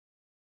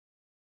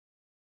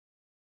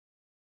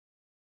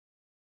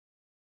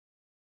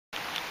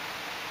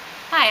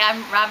Hi,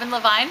 I'm Robin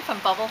Levine from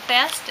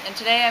Bubblefast, and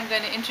today I'm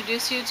going to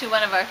introduce you to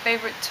one of our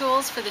favorite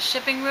tools for the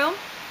shipping room.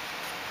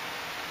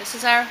 This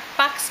is our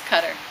box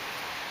cutter.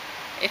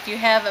 If you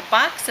have a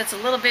box that's a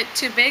little bit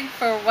too big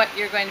for what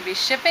you're going to be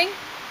shipping,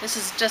 this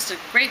is just a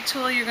great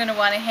tool you're going to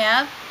want to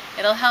have.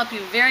 It'll help you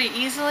very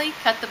easily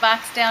cut the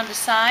box down to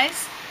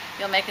size.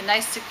 You'll make a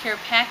nice secure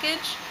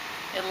package.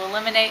 It'll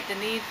eliminate the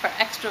need for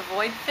extra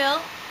void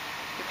fill.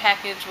 Your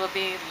package will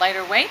be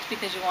lighter weight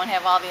because you won't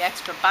have all the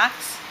extra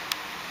box.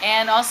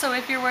 And also,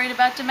 if you're worried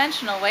about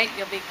dimensional weight,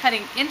 you'll be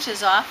cutting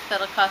inches off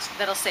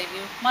that'll save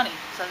you money.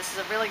 So this is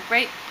a really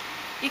great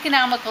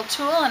economical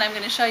tool, and I'm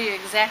going to show you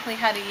exactly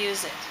how to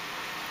use it.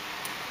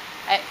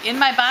 In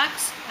my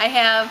box, I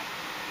have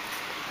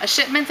a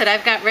shipment that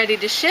I've got ready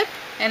to ship,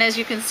 and as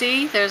you can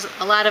see, there's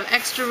a lot of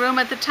extra room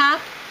at the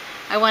top.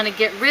 I want to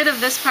get rid of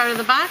this part of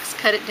the box,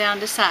 cut it down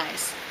to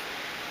size.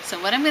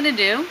 So what I'm going to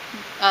do,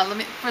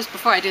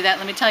 before I do that,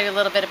 let me tell you a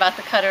little bit about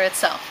the cutter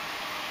itself.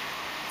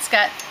 It's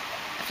got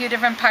a few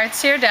different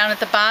parts here. Down at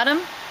the bottom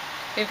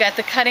we've got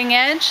the cutting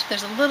edge.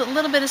 There's a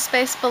little bit of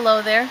space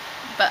below there,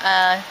 but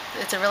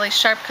it's a really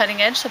sharp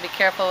cutting edge, so be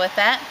careful with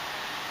that.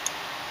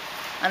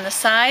 On the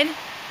side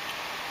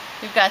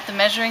we've got the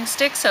measuring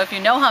stick, so if you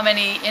know how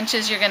many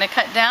inches you're going to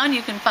cut down,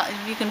 you can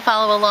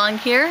follow along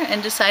here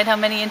and decide how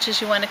many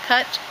inches you want to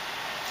cut.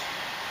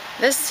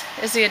 This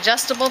is the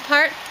adjustable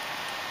part.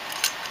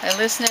 I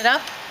loosen it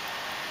up.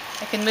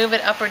 I can move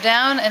it up or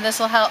down, and this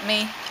will help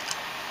me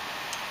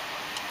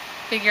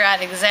figure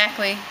out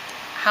exactly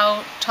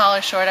how tall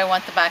or short I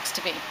want the box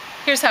to be.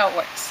 Here's how it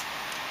works.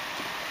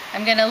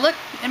 I'm going to look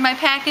in my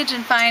package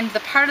and find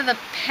the part of the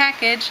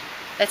package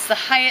that's the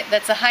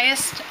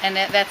highest, and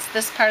that's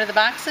this part of the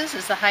boxes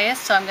is the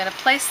highest. So I'm going to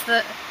place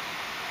the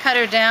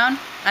cutter down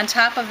on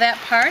top of that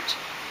part.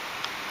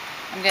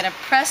 I'm going to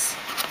press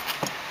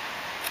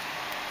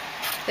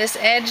this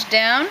edge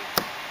down,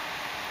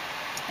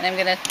 and I'm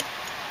going to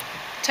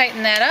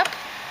tighten that up.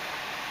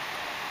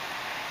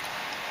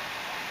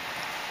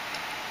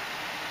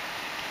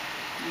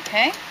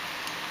 Okay,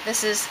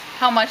 this is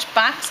how much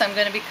box I'm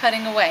going to be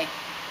cutting away.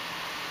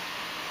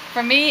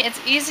 For me, it's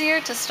easier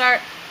to start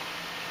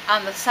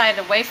on the side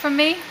away from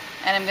me,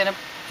 and I'm going to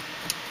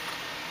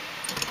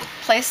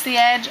place the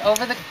edge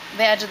over the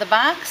edge of the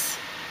box,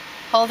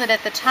 hold it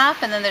at the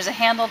top, and then there's a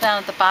handle down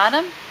at the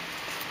bottom.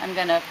 I'm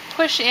going to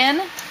push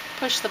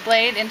the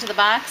blade into the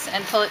box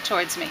and pull it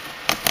towards me.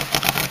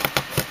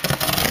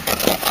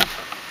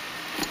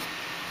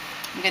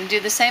 I'm going to do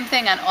the same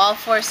thing on all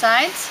four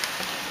sides.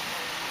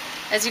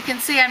 As you can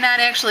see, I'm not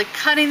actually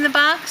cutting the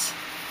box,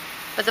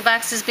 but the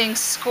box is being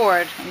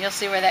scored, and you'll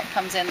see where that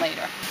comes in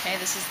later. Okay,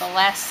 this is the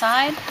last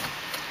side.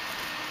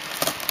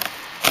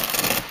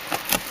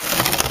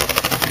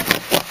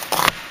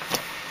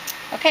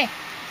 Okay,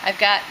 I've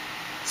got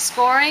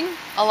scoring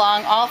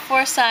along all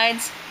four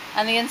sides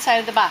on the inside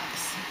of the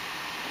box.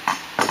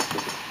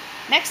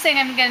 Next thing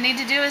I'm going to need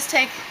to do is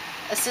take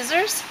a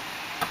scissors,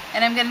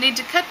 and I'm going to need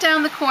to cut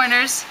down the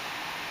corners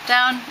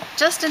down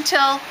just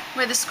until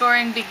where the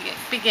scoring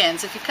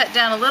begins. If you cut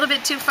down a little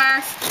bit too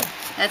far,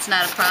 that's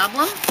not a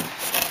problem.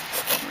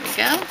 There we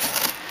go.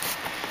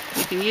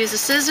 You can use a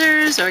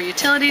scissors or a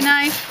utility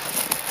knife.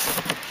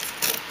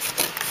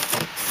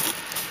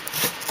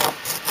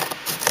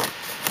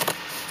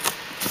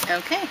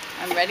 Okay,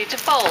 I'm ready to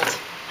fold.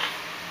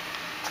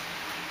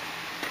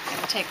 I'm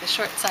going to take the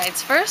short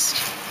sides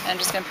first. I'm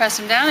just going to press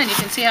them down, and you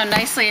can see how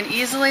nicely and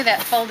easily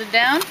that folded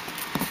down.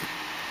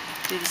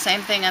 Do the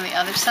same thing on the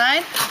other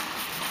side.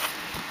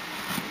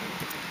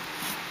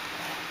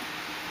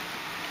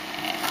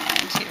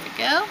 And here we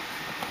go.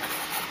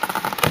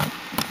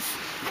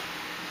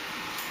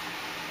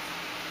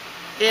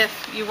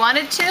 If you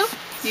wanted to,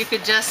 you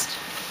could just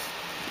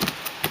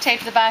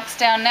tape the box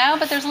down now,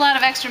 but there's a lot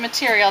of extra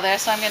material there,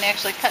 so I'm going to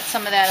actually cut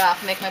some of that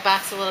off and make my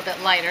box a little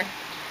bit lighter.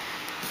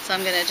 So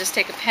I'm going to just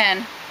take a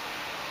pen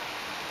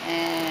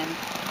and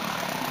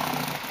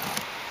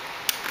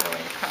go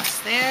right across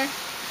there.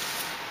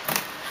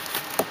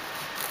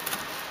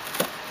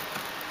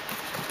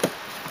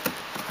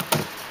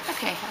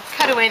 Okay, I've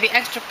cut away the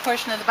extra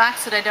portion of the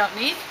box that I don't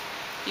need.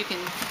 You can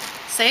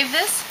save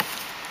this,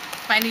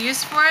 find a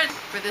use for it.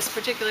 For this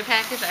particular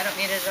package, I don't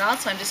need it at all,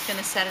 so I'm just going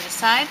to set it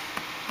aside,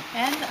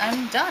 and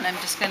I'm done. I'm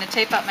just going to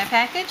tape up my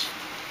package.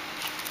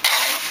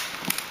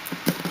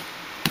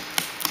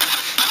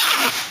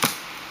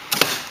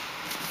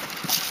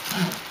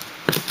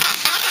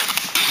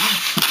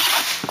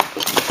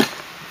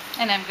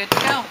 And I'm good to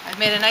go. I've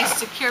made a nice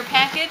secure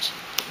package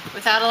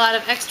without a lot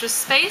of extra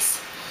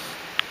space.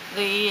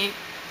 The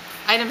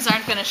items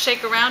aren't going to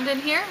shake around in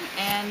here,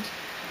 and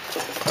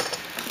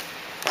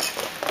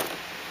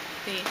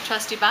the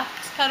trusty box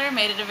cutter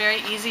made it a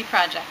very easy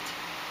project.